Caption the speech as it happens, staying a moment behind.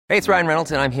Hey, it's Ryan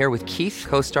Reynolds, and I'm here with Keith,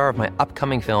 co-star of my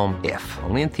upcoming film, If,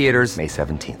 only in theaters May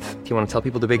 17th. Do you want to tell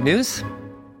people the big news?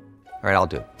 All right, I'll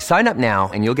do it. Sign up now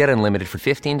and you'll get unlimited for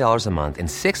 $15 a month and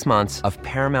 6 months of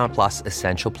Paramount Plus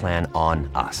Essential Plan on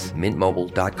us.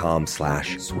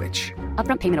 MintMobile.com/switch.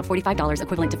 Upfront payment of $45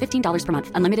 equivalent to $15 per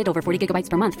month. Unlimited over 40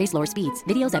 gigabytes per month. Face lower speeds.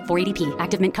 Videos at 480p.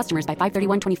 Active Mint customers by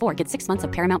 531.24 get 6 months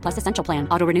of Paramount Plus Essential Plan.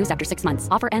 Auto renews after 6 months.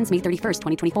 Offer ends May 31st,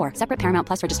 2024. Separate Paramount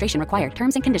Plus registration required.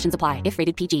 Terms and conditions apply if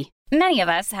rated PG. Many of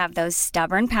us have those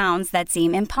stubborn pounds that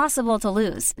seem impossible to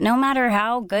lose, no matter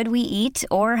how good we eat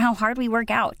or how hard we work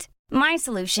out. My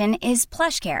solution is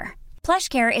PlushCare.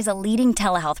 PlushCare is a leading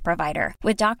telehealth provider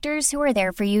with doctors who are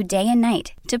there for you day and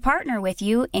night to partner with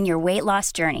you in your weight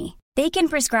loss journey. They can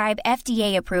prescribe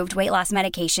FDA-approved weight loss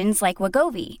medications like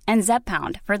Wegovy and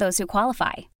Zepbound for those who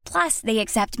qualify. Plus, they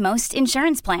accept most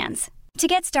insurance plans. To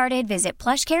get started, visit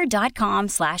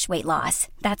plushcare.com/weightloss.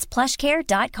 That's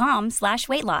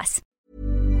plushcare.com/weightloss.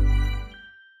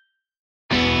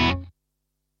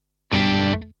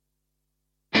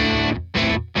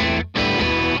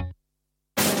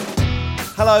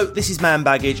 Hello, this is Man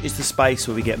Baggage. It's the space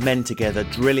where we get men together,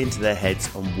 drill into their heads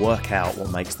and work out what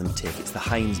makes them tick. It's the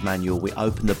Haynes Manual. We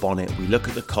open the bonnet, we look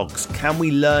at the cogs. Can we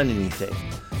learn anything?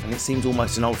 And it seems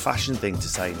almost an old-fashioned thing to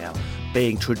say now.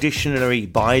 Being traditionally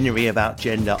binary about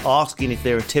gender, asking if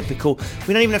there are typical,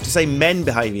 we don't even have to say men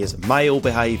behaviours, male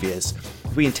behaviours.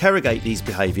 If we interrogate these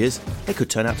behaviours, they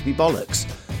could turn out to be bollocks.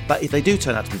 But if they do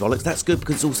turn out to be bollocks, that's good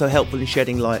because it's also helpful in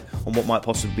shedding light on what might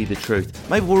possibly be the truth.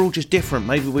 Maybe we're all just different,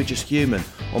 maybe we're just human,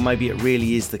 or maybe it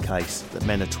really is the case that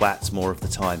men are twats more of the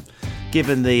time.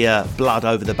 Given the blood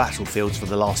over the battlefields for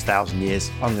the last 1,000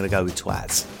 years, I'm going to go with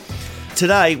twats.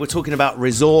 Today, we're talking about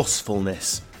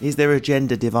resourcefulness. Is there a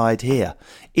gender divide here?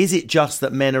 Is it just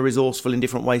that men are resourceful in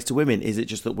different ways to women? Is it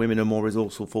just that women are more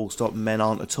resourceful, full stop, and men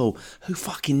aren't at all? Who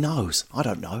fucking knows? I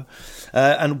don't know.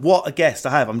 And what a guest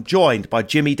I have. I'm joined by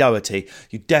Jimmy Doherty.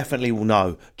 You definitely will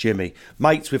know Jimmy.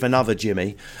 Mates with another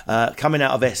Jimmy, coming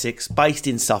out of Essex, based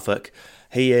in Suffolk.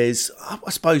 He is, I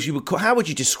suppose you would call, how would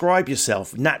you describe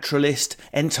yourself? Naturalist,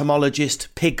 entomologist,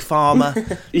 pig farmer,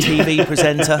 TV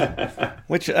presenter?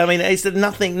 Which, I mean, it's that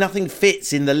nothing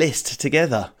fits in the list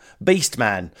together.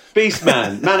 Beastman,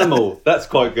 Manimal. That's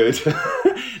quite good.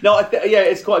 No,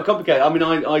 it's quite complicated. I mean,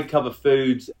 I cover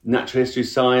food, natural history,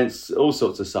 science, all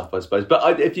sorts of stuff, I suppose.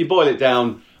 But if you boil it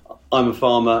down, I'm a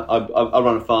farmer. I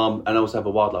run a farm, and I also have a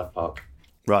wildlife park.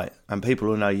 Right, and people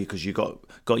will know you because you got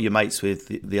your mates with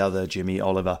the other Jimmy,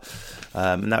 Oliver,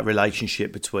 and that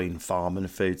relationship between farm and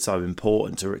food so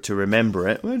important to remember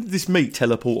it. Where did this meat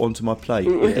teleport onto my plate?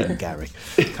 It didn't, Gary.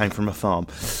 It came from a farm.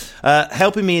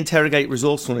 Helping me interrogate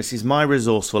resourcefulness is my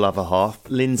resourceful other half,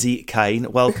 Lindsay Kane.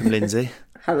 Welcome, Lindsay.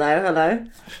 Hello.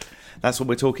 That's what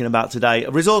we're talking about today.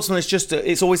 Resourcefulness,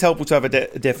 it's always helpful to have a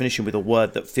definition with a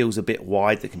word that feels a bit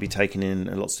wide, that can be taken in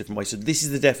lots of different ways. So this is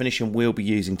the definition we'll be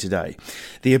using today.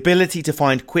 The ability to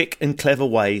find quick and clever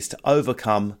ways to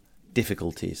overcome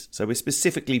difficulties. So we're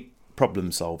specifically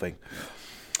problem solving.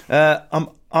 I'm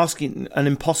asking an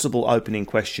impossible opening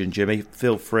question, Jimmy.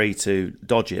 Feel free to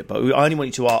dodge it, but I only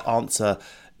want you to answer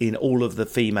in all of the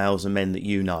females and men that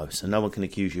you know, so no one can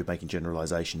accuse you of making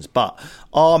generalisations. But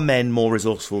are men more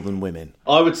resourceful than women?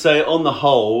 I would say on the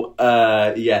whole,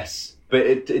 yes. But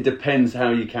it depends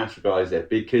how you categorise it,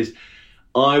 because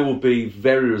I will be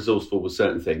very resourceful with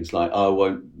certain things. Like I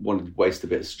won't want to waste a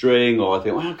bit of string, or I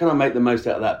think, well, how can I make the most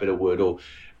out of that bit of wood?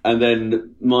 And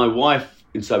then my wife,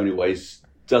 in so many ways,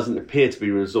 doesn't appear to be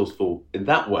resourceful in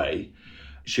that way.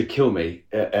 She'd kill me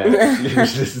if she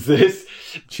listens to this.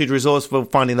 She'd resourceful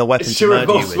finding the weapon to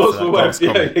murder you with.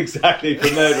 Yeah, exactly,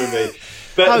 for murdering me.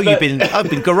 I've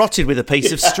been garroted with a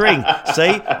piece of string. See,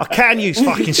 I can use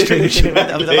fucking string.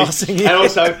 Exactly. The last thing and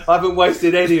also, I haven't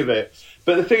wasted any of it.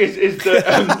 But the thing is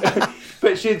that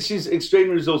but she's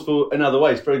extremely resourceful in other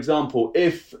ways. For example,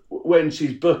 when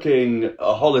she's booking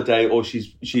a holiday or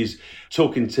she's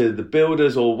talking to the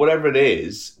builders or whatever it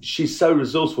is, she's so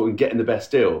resourceful in getting the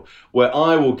best deal. Where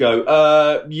I will go,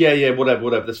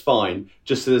 whatever, that's fine,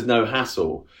 just so there's no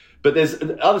hassle. But there's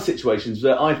other situations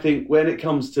where I think when it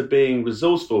comes to being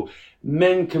resourceful,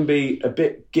 men can be a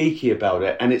bit geeky about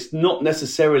it, and it's not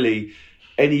necessarily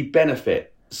any benefit.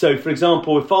 So, for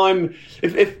example, if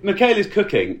Michaela's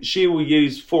cooking, she will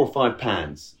use 4 or 5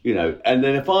 pans, and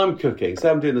then if I'm cooking, say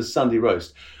I'm doing the Sunday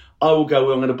roast, I will go,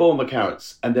 well, I'm going to boil my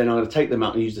carrots, and then I'm going to take them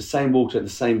out and use the same water in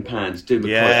the same pan to do my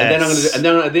curry. And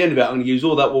then at the end of it, I'm going to use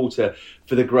all that water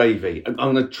for the gravy. I'm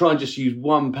going to try and just use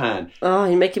one pan. Oh,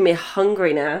 you're making me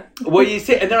hungry now. Well, you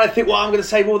see, and then I think, well, I'm going to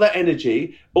save all that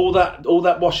energy, all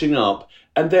that washing up,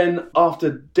 and then after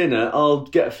dinner, I'll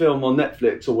get a film on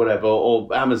Netflix or whatever,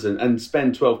 or Amazon, and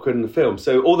spend 12 quid on the film.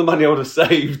 So all the money I would have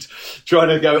saved trying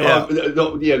to go, I'm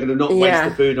going to not waste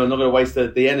the food, I'm not going to waste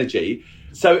the energy.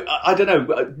 So I don't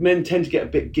know. Men tend to get a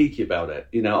bit geeky about it.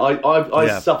 You know,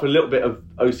 I suffer a little bit of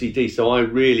OCD, so I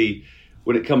really,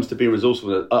 when it comes to being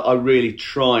resourceful, I really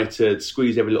try to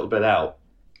squeeze every little bit out,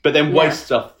 but then waste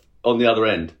stuff on the other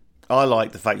end. I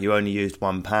like the fact you only used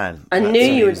one pan. I knew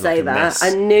you would say that.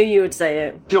 I knew you would say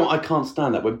it. Do you know what? I can't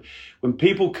stand that when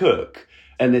people cook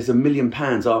and there's a million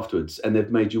pans afterwards, and they've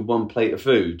made you one plate of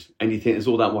food, and you think there's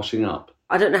all that washing up.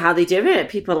 I don't know how they do it.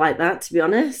 People like that, to be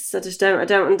honest. I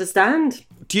don't understand.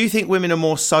 Do you think women are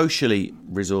more socially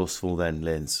resourceful then,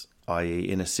 Linz? I.e.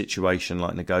 in a situation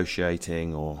like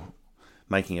negotiating or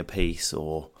making a peace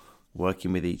or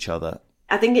working with each other?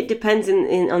 I think it depends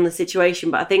on the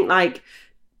situation, but I think like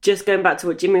just going back to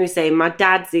what Jimmy was saying, my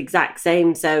dad's the exact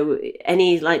same. So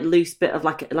any like loose bit of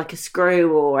like a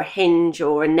screw or a hinge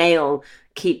or a nail,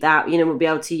 keep that, we'll be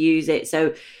able to use it.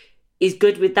 So is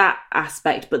good with that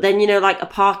aspect. But then, like a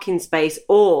parking space,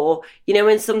 or,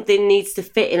 when something needs to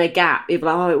fit in a gap, you'd be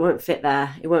like, oh, it won't fit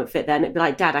there. It won't fit there. And it'd be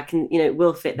like, Dad, I can, it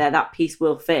will fit there. That piece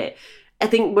will fit. I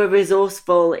think we're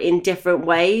resourceful in different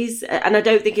ways. And I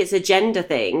don't think it's a gender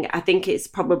thing. I think it's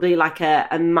probably like a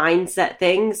mindset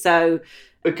thing. So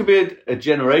it could be a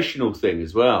generational thing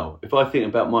as well. If I think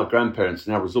about my grandparents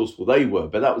and how resourceful they were,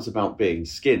 but that was about being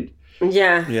skinned.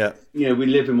 Yeah. We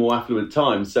live in more affluent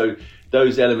times. So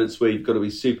those elements where you've got to be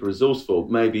super resourceful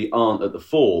maybe aren't at the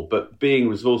fore, but being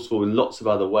resourceful in lots of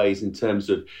other ways in terms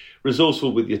of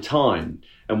resourceful with your time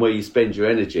and where you spend your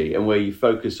energy and where you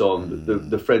focus on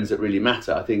the friends that really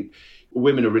matter. I think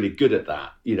women are really good at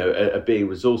that, at being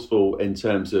resourceful in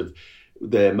terms of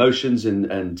their emotions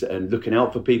and looking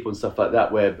out for people and stuff like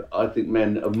that, where I think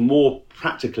men are more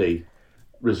practically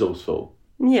resourceful.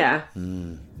 Yeah.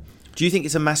 Do you think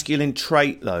it's a masculine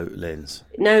trait, though, Linz?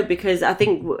 No, because I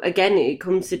think, again, it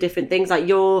comes to different things. Like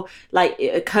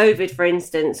COVID, for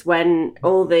instance, when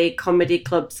all the comedy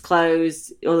clubs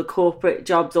closed, all the corporate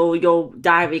jobs, all your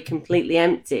diary completely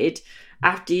emptied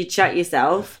after you chat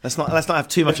yourself. Let's not have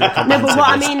too much of a comparison. No, but what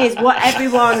I mean is what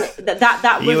everyone...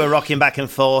 that You were rocking back and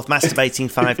forth, masturbating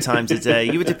 5 times a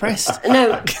day. You were depressed.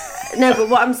 No, but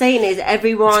what I'm saying is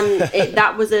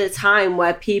that was a time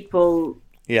where people...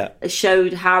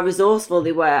 showed how resourceful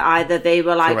they were. Either they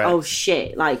were like, correct. Oh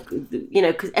shit, like,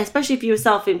 because especially if you were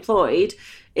self-employed,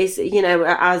 it's,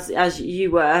 as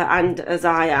you were and as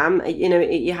I am,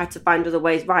 you had to find other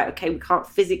ways. Right, okay, we can't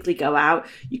physically go out.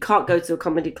 You can't go to a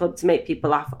comedy club to make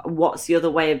people laugh. What's the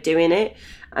other way of doing it?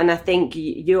 And I think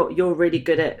you're really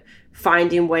good at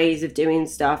finding ways of doing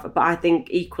stuff. But I think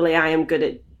equally I am good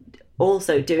at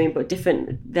also doing but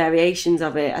different variations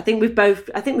of it. I think we've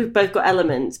both got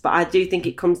elements, but I do think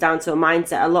it comes down to a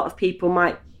mindset. A lot of people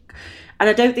might, and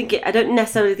I don't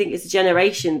necessarily think it's a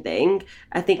generation thing.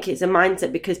 I think it's a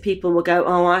mindset, because people will go,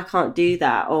 oh, I can't do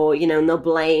that, or and they'll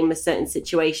blame a certain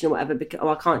situation or whatever, because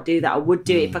I can't do that. I would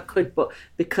do it if I could, but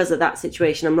because of that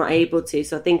situation I'm not able to.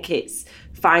 So I think it's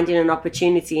finding an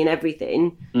opportunity in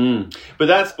everything. But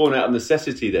that's born out of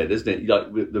necessity then, isn't it?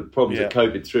 Like the problems that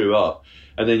COVID threw up.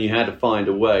 And then you had to find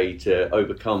a way to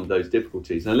overcome those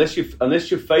difficulties. And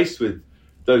unless you're faced with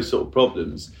those sort of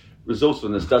problems,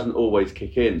 resourcefulness doesn't always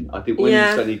kick in. I think when you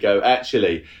suddenly go,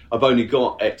 actually, I've only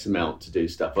got X amount to do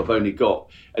stuff.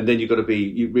 And then you've got to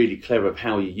be really clever of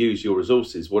how you use your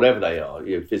resources, whatever they are,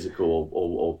 physical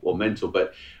or mental.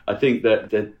 But I think that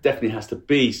there definitely has to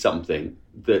be something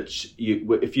that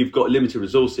if you've got limited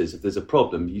resources, if there's a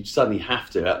problem, you suddenly have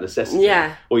to, out of necessity,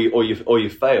 or you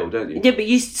fail, don't you? Yeah, but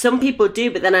some people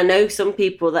do, but then I know some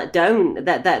people that don't,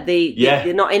 that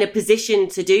they're not in a position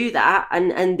to do that,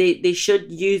 and they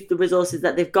should use the resources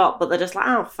that they've got, but they're just like,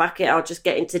 oh, fuck it, I'll just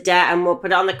get into debt and we'll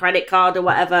put it on the credit card or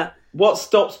whatever. What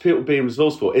stops people being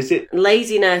resourceful? Is it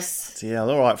laziness? Yeah,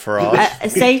 all right, Farage. A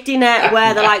safety net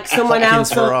where they're like, someone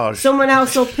else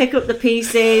will pick up the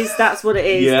pieces. That's what it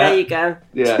is. Yeah. There you go.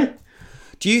 Yeah.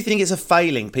 Do you think it's a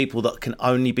failing, people that can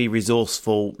only be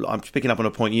resourceful? I'm picking up on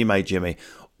a point you made, Jimmy.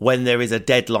 When there is a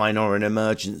deadline or an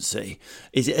emergency,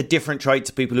 is it a different trait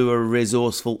to people who are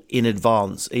resourceful in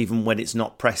advance, even when it's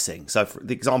not pressing? So for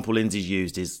the example Lindsay's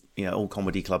used is, all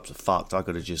comedy clubs are fucked. I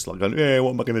could have just like gone, yeah,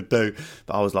 what am I going to do?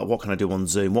 But I was like, what can I do on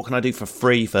Zoom? What can I do for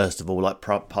free, first of all? Like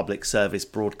public service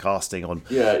broadcasting on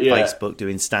Facebook,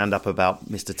 doing stand-up about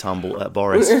Mr. Tumble at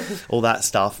Boris, all that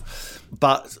stuff.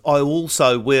 But I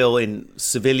also will, in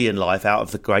civilian life, out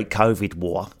of the great COVID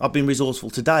war, I've been resourceful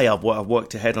today. I've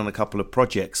worked ahead on a couple of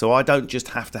projects, so I don't just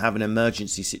have to have an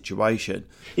emergency situation.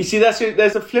 You see,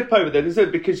 there's a flip over there, isn't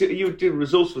it? Because you do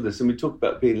resourcefulness, and we talk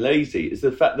about being lazy. It's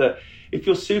the fact that if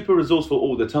you're super resourceful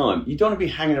all the time, you don't want to be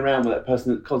hanging around with that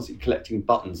person that's constantly collecting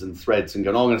buttons and threads and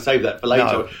going, I'm going to save that for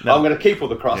later. No. I'm going to keep all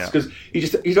the crusts, because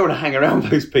you don't want to hang around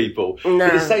those people. No.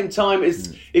 But at the same time,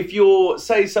 if you're,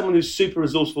 say, someone who's super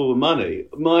resourceful with money,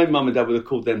 my mum and dad would have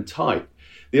called them tight.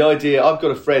 The idea, I've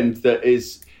got a friend that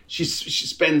is, she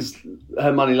spends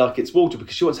her money like it's water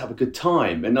because she wants to have a good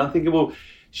time. And I'm thinking, well,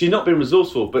 she's not been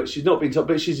resourceful, but she's not been top,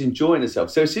 but she's enjoying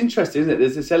herself. So it's interesting, isn't it?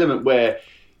 There's this element where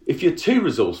if you're too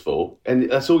resourceful and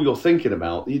that's all you're thinking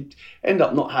about, you end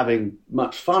up not having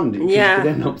much fun. You could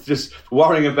end up just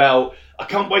worrying about, I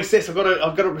can't waste this, I've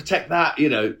got to protect that,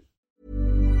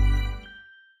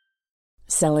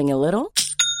 Selling a little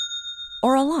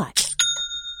or a lot?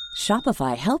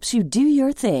 Shopify helps you do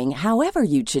your thing however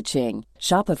you cha-ching.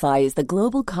 Shopify is the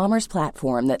global commerce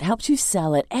platform that helps you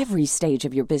sell at every stage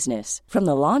of your business. From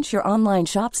the launch your online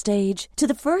shop stage to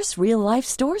the first real-life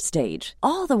store stage,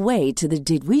 all the way to the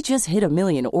did we just hit a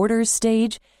million orders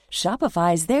stage.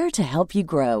 Shopify is there to help you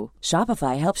grow.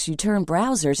 Shopify helps you turn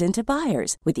browsers into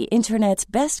buyers with the internet's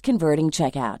best converting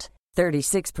checkout.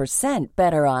 36%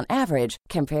 better on average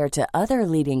compared to other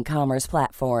leading commerce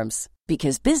platforms.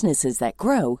 Because businesses that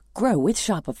grow with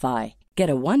Shopify. Get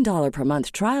a $1 per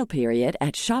month trial period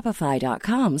at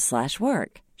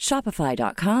shopify.com/work.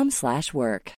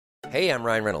 Shopify.com/work. Hey, I'm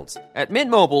Ryan Reynolds. At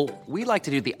Mint Mobile, we like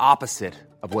to do the opposite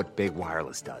of what Big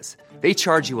Wireless does. They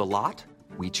charge you a lot,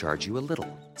 we charge you a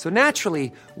little. So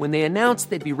naturally, when they announced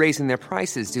they'd be raising their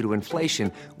prices due to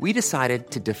inflation, we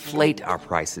decided to deflate our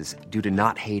prices due to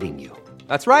not hating you.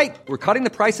 That's right. We're cutting the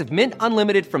price of Mint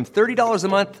Unlimited from $30 a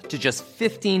month to just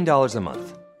 $15 a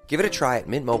month. Give it a try at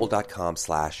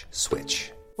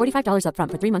mintmobile.com/switch. $45 up front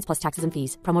for 3 months plus taxes and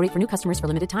fees. Promo rate for new customers for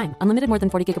limited time. Unlimited more than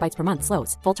 40 gigabytes per month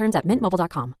slows. Full terms at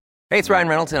mintmobile.com. Hey, it's Ryan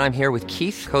Reynolds, and I'm here with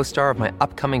Keith, co-star of my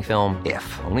upcoming film,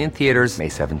 If, only in theaters May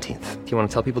 17th. Do you want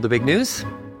to tell people the big news?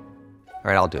 All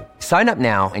right, I'll do it. Sign up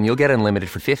now and you'll get unlimited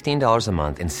for $15 a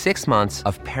month and 6 months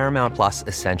of Paramount Plus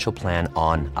Essential Plan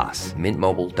on us.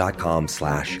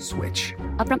 mintmobile.com/switch.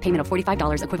 Upfront payment of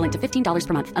 $45 equivalent to $15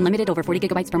 per month. Unlimited over 40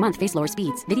 gigabytes per month. Face lower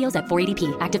speeds. Videos at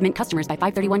 480p. Active Mint customers by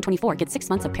 531.24 get 6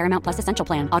 months of Paramount Plus Essential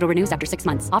Plan. Auto renews after 6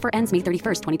 months. Offer ends May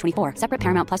 31st, 2024. Separate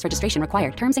Paramount Plus registration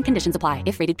required. Terms and conditions apply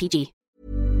if rated PG.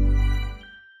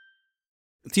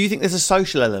 Do you think there's a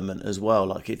social element as well?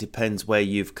 Like, it depends where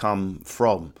you've come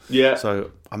from. Yeah. So,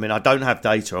 I mean, I don't have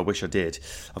data. I wish I did.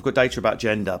 I've got data about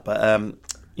gender, but,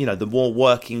 the more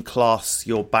working class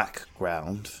your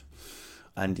background,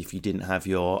 and if you didn't have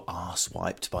your arse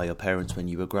wiped by your parents when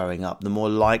you were growing up, the more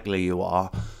likely you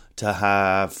are to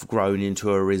have grown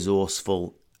into a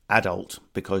resourceful adult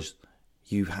because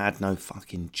you had no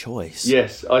fucking choice.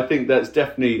 Yes, I think that's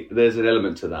definitely, there's an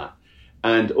element to that.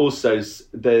 And also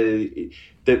the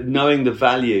knowing the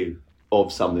value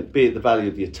of something, be it the value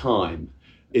of your time,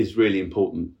 is really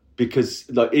important. Because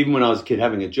like even when I was a kid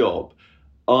having a job,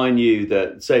 I knew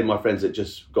that, say my friends that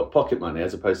just got pocket money,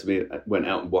 as opposed to me went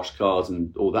out and washed cars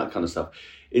and all that kind of stuff,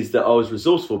 is that I was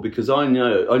resourceful because I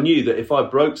knew that if I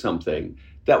broke something,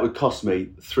 that would cost me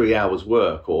 3 hours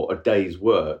work or a day's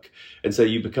work. And so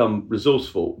you become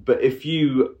resourceful. But if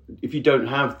you don't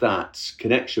have that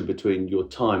connection between your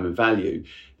time and value,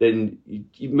 then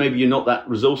maybe you're not that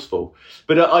resourceful.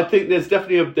 But I think there's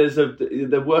definitely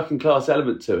the working class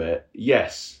element to it.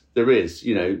 Yes, there is,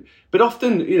 But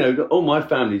often, all my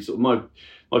family, sort of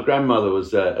my grandmother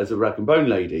was as a rag and bone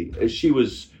lady. She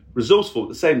was resourceful at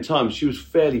the same time. She was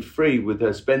fairly free with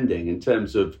her spending in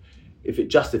terms of if it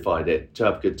justified it to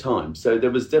have a good time. So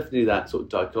there was definitely that sort of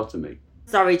dichotomy.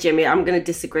 Sorry, Jimmy, I'm going to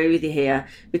disagree with you here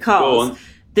because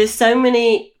there's so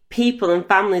many people and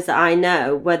families that I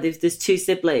know where there's 2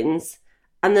 siblings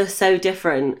and they're so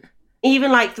different.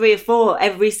 Even like 3 or 4,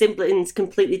 every sibling's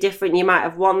completely different. You might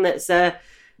have one that's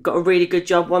got a really good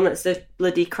job, one that's a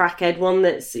bloody crackhead, one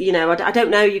that's, I don't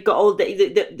know, you've got all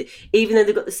even though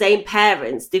they've got the same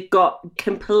parents, they've got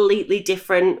completely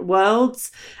different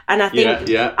worlds. And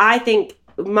I think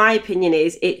my opinion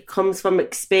is it comes from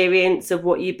experience of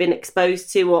what you've been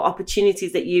exposed to or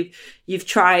opportunities that you've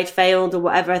tried, failed or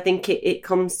whatever. I think it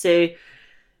comes to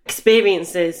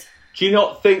experiences. Do you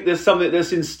not think there's something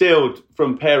that's instilled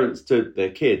from parents to their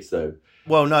kids though?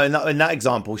 Well, no, in that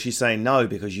example, she's saying no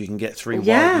because you can get three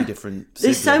wildly different siblings.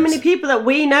 There's so many people that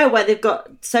we know where they've got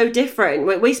so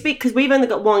different. We speak because we've only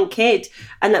got one kid,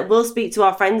 and that we'll speak to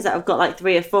our friends that have got like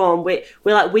 3 or 4, and we're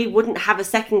like, we wouldn't have a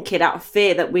second kid out of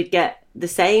fear that we'd get the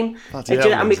same.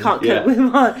 And we can't cope with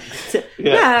one. So,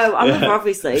 no, I love her,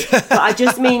 obviously. But I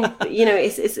just mean,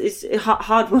 it's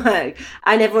hard work.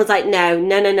 And everyone's like, no,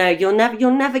 you'll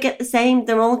never get the same.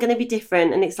 They're all going to be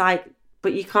different. And it's like,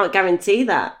 but you can't guarantee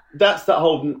that. That's that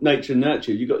whole nature and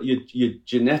nurture. You've got your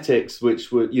genetics,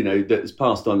 which were, that's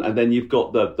passed on. And then you've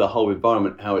got the whole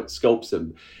environment, how it sculpts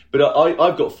them. But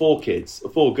I've got 4 kids,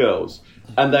 4 girls,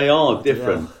 and they are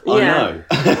different. Yeah.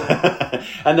 I know.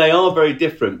 And they are very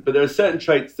different. But there are certain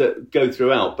traits that go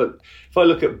throughout. But if I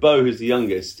look at Bo, who's the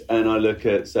youngest, and I look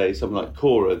at, say, someone like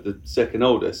Cora, the second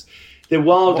oldest, they're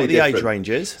wildly different. What are the age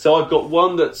ranges? So I've got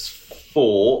one that's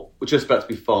 4, which is about to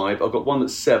be 5. I've got one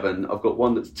that's 7. I've got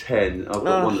one that's 10. I've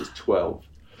got one that's 12.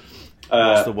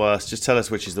 What's the worst? Just tell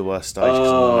us which is the worst stage.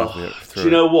 Do you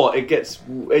know what? It's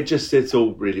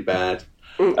all really bad.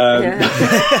 No,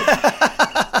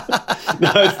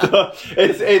 it's not.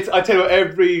 It's. I tell you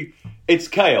what, it's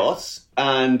chaos,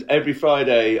 and every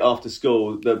Friday after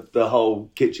school, the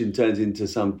whole kitchen turns into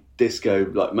some disco,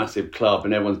 like massive club,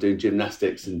 and everyone's doing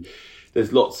gymnastics, and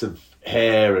there's lots of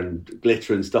hair and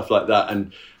glitter and stuff like that.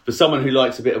 And for someone who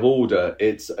likes a bit of order,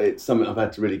 it's something I've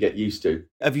had to really get used to.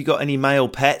 Have you got any male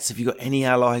pets? Have you got any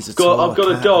allies at all? I've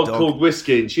got a dog called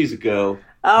Whiskey, and she's a girl.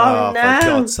 Oh no! For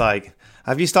God's sake.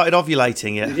 Have you started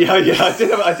ovulating yet? Yeah. I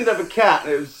did have a cat.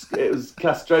 It was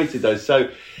castrated though,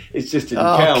 so it just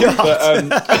didn't count. God.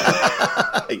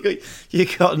 But you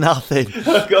got nothing.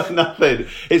 I've got nothing.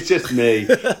 It's just me.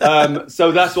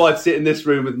 So that's why I'd sit in this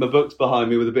room with my books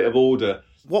behind me with a bit of order.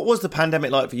 What was the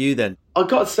pandemic like for you then? I've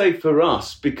got to say for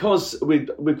us, because we've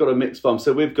got a mixed farm,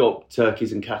 so we've got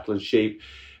turkeys and cattle and sheep,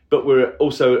 but we're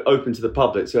also open to the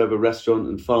public. So we have a restaurant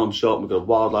and farm shop. We've got a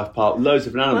wildlife park, loads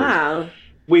of animals. Wow.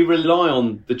 We rely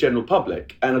on the general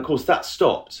public. And of course, that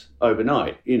stopped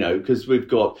overnight, because we've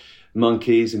got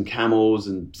monkeys and camels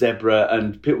and zebra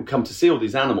and people come to see all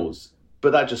these animals.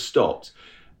 But that just stopped.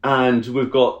 And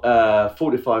we've got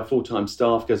 45 full-time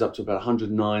staff, goes up to about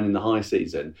 109 in the high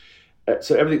season.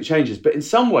 So everything changes. But in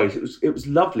some ways, it was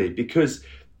lovely because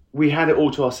we had it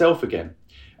all to ourselves again.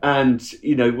 And,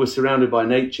 we're surrounded by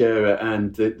nature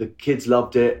and the kids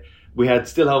loved it. We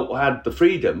still had the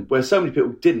freedom where so many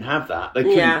people didn't have that. They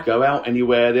couldn't go out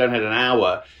anywhere. They only had an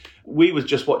hour. We was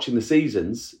just watching the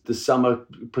seasons, the summer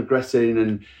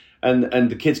progressing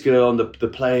and the kids go on the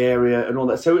play area and all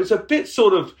that. So it's a bit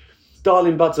sort of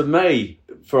Darling Buds of May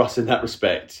for us in that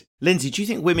respect. Lindsay, do you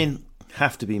think women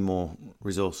have to be more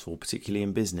resourceful, particularly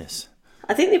in business?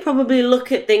 I think they probably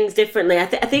look at things differently. I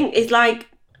think it's like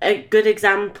a good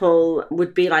example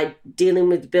would be like dealing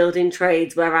with building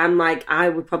trades where I'm like, I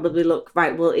would probably look,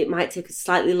 right, well, it might take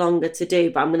slightly longer to do,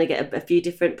 but I'm going to get a few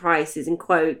different prices and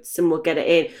quotes and we'll get it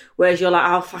in. Whereas you're like,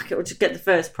 oh, fuck it, we'll just get the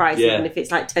first price, even if it's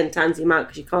like 10 times the amount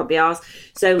because you can't be arsed.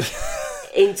 So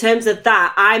in terms of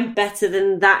that, I'm better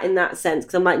than that in that sense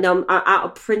because I'm like, no, I'm out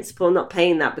of principle not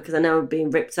paying that because I know I'm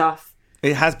being ripped off.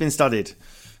 It has been studied.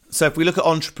 So if we look at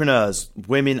entrepreneurs,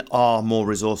 women are more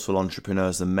resourceful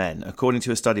entrepreneurs than men. According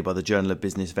to a study by the Journal of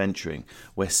Business Venturing,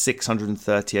 where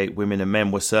 638 women and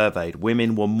men were surveyed,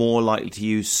 women were more likely to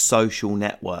use social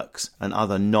networks and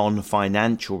other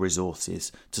non-financial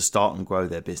resources to start and grow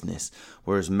their business,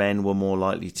 whereas men were more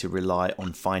likely to rely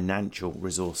on financial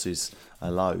resources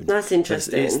alone. That's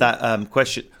interesting. It's that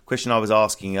question I was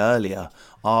asking earlier.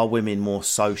 Are women more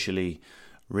socially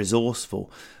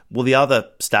resourceful? Well, the other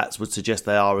stats would suggest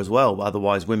they are as well.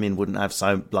 Otherwise, women wouldn't have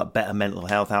better mental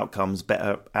health outcomes,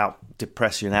 better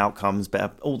depression outcomes,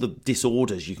 better all the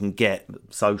disorders you can get,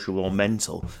 social or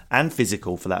mental and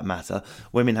physical for that matter.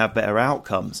 Women have better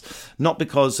outcomes, not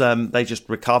because they just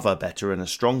recover better and are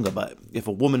stronger, but if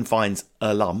a woman finds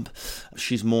a lump,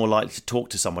 she's more likely to talk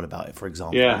to someone about it, for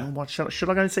example. Yeah. Should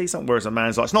I go and see something? Whereas a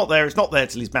man's like, it's not there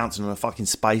till he's bouncing on a fucking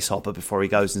space hopper before he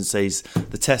goes and sees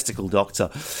the testicle doctor.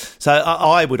 So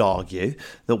I would argue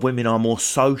that women are more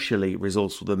socially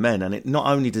resourceful than men, and it not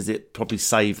only does it probably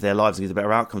save their lives and give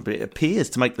better outcomes, but it appears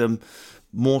to make them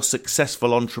more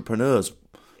successful entrepreneurs,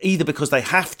 either because they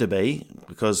have to be,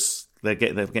 because they're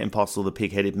getting past all the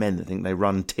pig-headed men that think they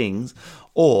run things,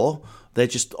 or they're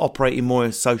just operating more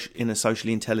in a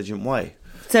socially intelligent way.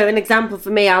 So an example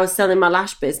for me, I was selling my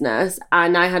lash business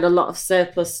and I had a lot of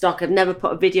surplus stock. I've never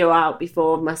put a video out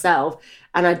before of myself,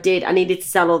 and I needed to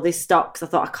sell all this stock because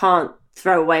I thought I can't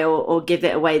throw away or give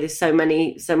it away. There's so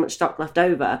much stock left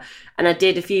over. And I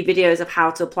did a few videos of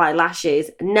how to apply lashes.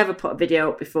 Never put a video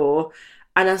up before.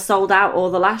 and I sold out all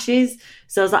the lashes.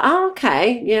 So I was like, oh,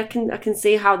 okay, yeah, I can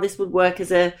see how this would work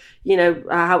as a, you know,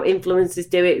 how influencers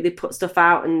do it. They put stuff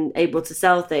out and able to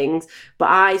sell things. But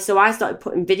I started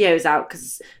putting videos out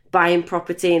because buying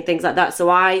property and things like that. So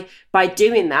by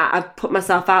doing that, I've put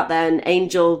myself out there, and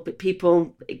angel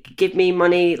people give me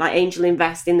money, like angel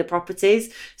invest in the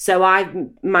properties. So I've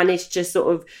managed to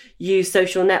sort of use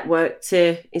social network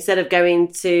to, instead of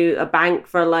going to a bank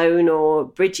for a loan or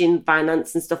bridging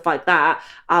finance and stuff like that,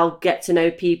 I'll get to know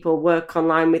people, work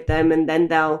online with them, and then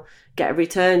they'll get a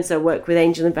return. So work with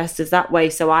angel investors that way.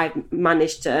 So I've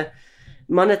managed to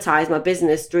monetize my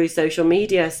business through social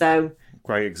media. So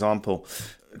great example.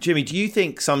 Jimmy, do you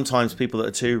think sometimes people that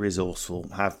are too resourceful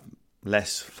have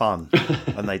less fun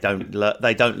and they don't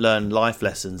learn life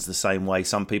lessons the same way?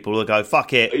 Some people will go,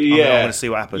 fuck it, I'm going to see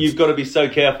what happens. You've got to be so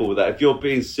careful with that. If you're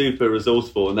being super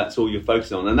resourceful and that's all you're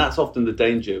focusing on, and that's often the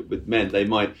danger with men, they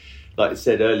might, like I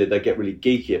said earlier, they get really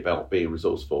geeky about being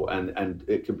resourceful, and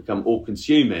it can become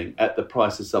all-consuming at the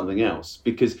price of something else.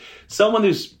 Because someone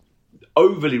who's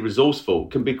overly resourceful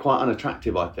can be quite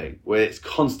unattractive, I think, where it's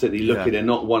constantly looking and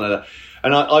not one of the...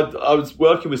 And I was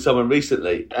working with someone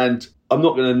recently, and I'm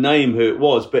not going to name who it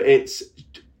was, but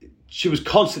she was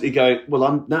constantly going, well,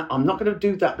 I'm not going to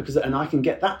do that because, and I can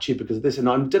get that cheap because of this, and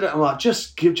I'm like,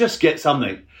 just get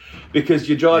something, because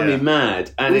you're driving me mad,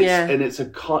 and it's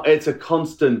a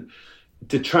constant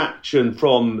detraction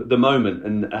from the moment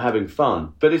and having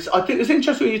fun. But I think it's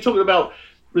interesting when you're talking about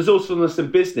resourcefulness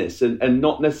in business and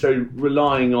not necessarily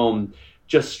relying on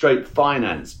just straight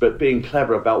finance, but being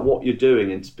clever about what you're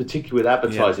doing, and particularly with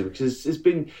advertising, because it's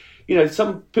been, you know,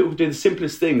 some people do the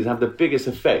simplest things and have the biggest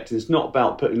effect, and it's not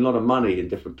about putting a lot of money in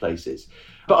different places.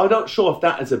 But I'm not sure if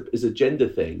that is a gender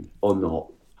thing or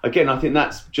not. Again, I think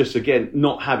that's just, again,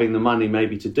 not having the money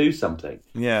maybe to do something.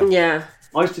 Yeah.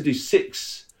 I used to do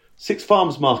six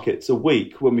farmers markets a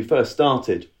week when we first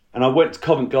started. And I went to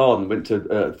Covent Garden, went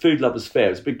to Food Lovers Fair.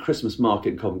 It's a big Christmas market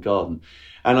in Covent Garden.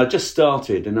 And I just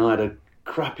started, and I had a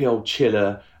crappy old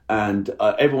chiller, and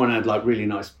everyone had like really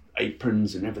nice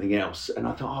aprons and everything else. And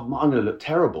I thought, I'm going to look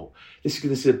terrible. This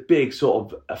is a big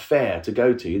sort of affair to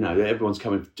go to. You know, everyone's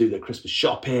coming to do their Christmas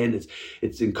shopping.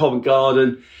 It's in Covent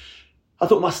Garden. I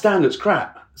thought my stand looks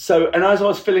crap. So, and as I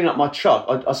was filling up my truck,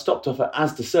 I stopped off at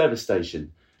Asda service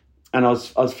station, and I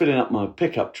was filling up my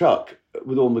pickup truck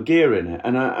with all my gear in it.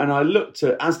 And I looked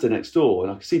at Asda next door,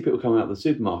 and I could see people coming out of the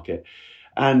supermarket,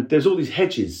 and there's all these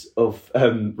hedges of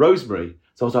rosemary.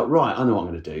 So I was like, right, I know what I'm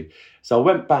going to do. So I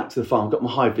went back to the farm, got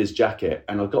my high-vis jacket,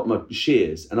 and I got my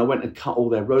shears, and I went and cut all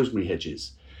their rosemary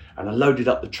hedges, and I loaded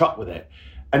up the truck with it.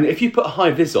 And if you put a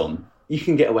high-vis on, you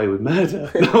can get away with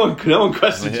murder. No one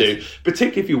questions you,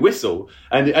 particularly if you whistle.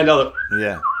 And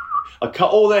I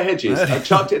cut all their hedges, I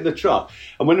chucked it in the truck.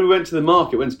 And when we went to the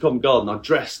market, went to Covent Garden, I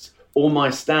dressed all my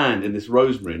stand in this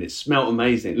rosemary, and it smelled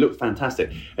amazing. It looked fantastic.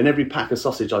 And every pack of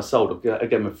sausage I sold, I gave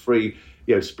them a free,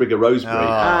 sprig of rosemary.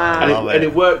 And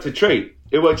it worked a treat.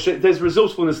 It worked. There's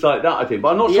resourcefulness like that, I think.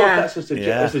 But I'm not sure if that's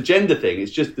just a gender thing.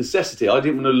 It's just necessity. I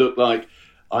didn't want to look like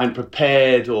I'm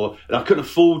prepared, and I couldn't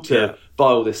afford to buy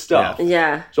all this stuff.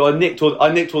 Yeah. So I nicked all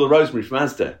the rosemary from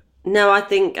Asda. No, I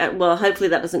think, hopefully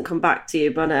that doesn't come back to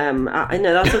you, but I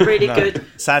know that's a really good...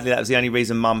 Sadly, that was the only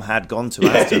reason Mum had gone to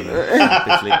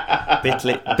Asda.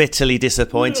 bitterly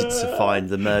disappointed to find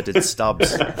the murdered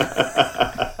stubs.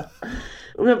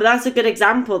 No, but that's a good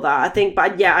example, that I think.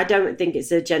 But I don't think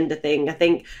it's a gender thing. I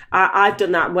think I've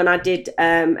done that when I did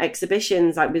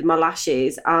exhibitions, like with my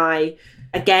lashes.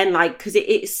 Again, like, because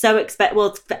it's so expensive.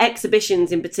 Well, for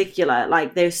exhibitions in particular,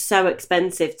 like, they're so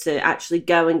expensive to actually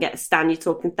go and get a stand. You're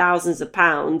talking thousands of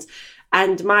pounds.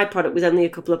 And my product was only a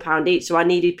couple of pounds each, so I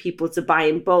needed people to buy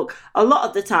in bulk. A lot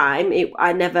of the time,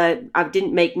 I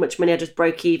didn't make much money. I just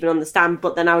broke even on the stand,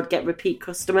 but then I would get repeat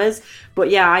customers. But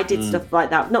yeah, I did stuff like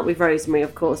that, not with rosemary,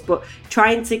 of course, but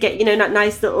trying to get,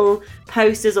 nice little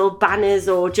posters or banners,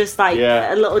 or just like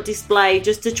a little display,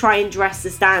 just to try and dress the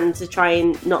stand, to try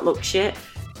and not look shit.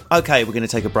 Okay, we're going to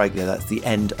take a break there. That's the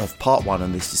end of part 1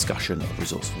 on this discussion of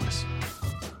resourcefulness.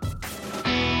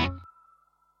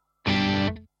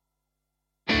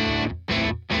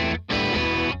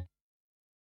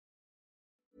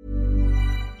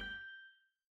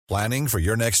 Planning for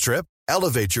your next trip?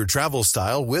 Elevate your travel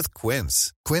style with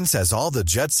Quince. Quince has all the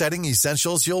jet-setting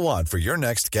essentials you'll want for your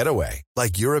next getaway,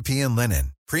 like European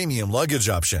linen, premium luggage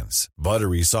options,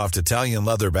 buttery soft Italian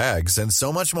leather bags, and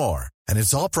so much more. And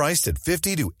it's all priced at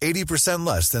 50 to 80%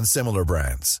 less than similar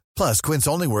brands. Plus, Quince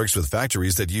only works with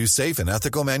factories that use safe and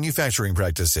ethical manufacturing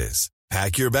practices.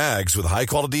 Pack your bags with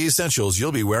high-quality essentials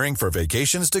you'll be wearing for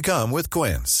vacations to come with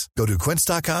Quince. Go to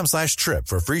quince.com/trip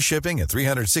for free shipping and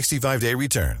 365-day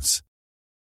returns.